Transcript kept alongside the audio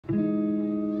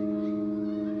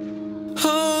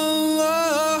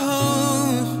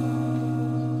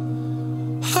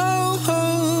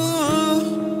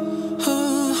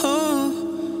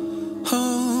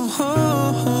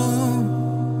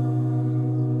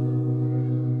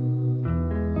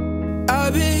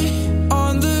I've been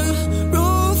on the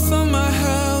roof of my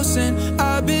house, and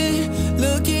I've been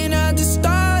looking at the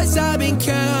stars. I've been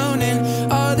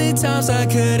counting all the times I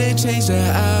could've changed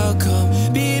the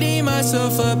outcome, beating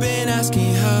myself up and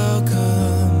asking how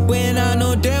come, when I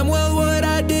know damn well what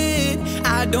I did.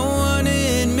 I don't wanna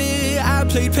admit I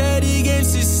played petty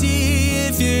games to see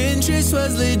if your interest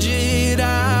was legit.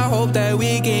 I hope that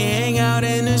we can hang out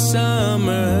in the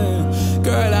summer.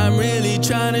 Girl, I'm really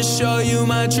trying to show you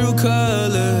my true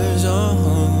colors. You've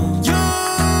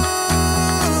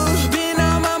been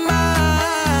on my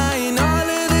mind all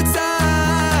of the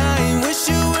time. Wish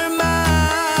you were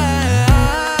mine.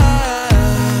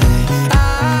 I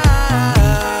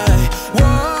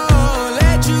won't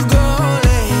let you go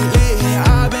lately.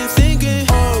 I've been thinking,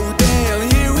 oh damn,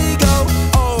 here we go.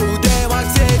 Oh damn,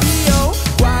 Octavio,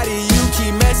 why do you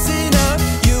keep messing up?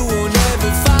 You will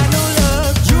never find no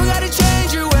love. You gotta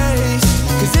change your ways,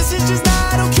 'cause this is just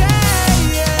not okay.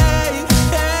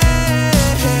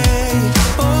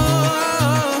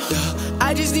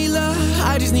 I just need love,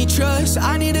 I just need trust.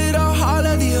 I need it all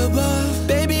of the above.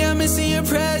 Baby, I'm missing your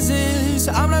presence.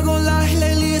 I'm not gonna lie,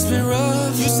 lately it's been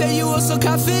rough. You say you also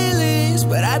caught feelings,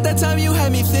 but at that time you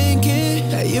had me thinking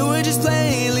that you were just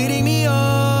playing, leading me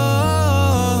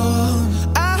on.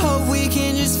 I hope we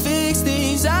can just fix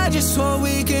things. I just hope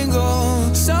we can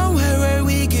go somewhere where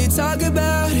we can talk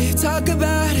about it, talk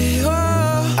about it. Oh,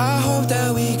 I hope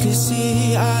that we can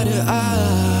see eye to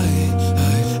eye.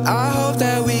 I hope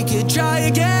that we could try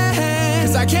again.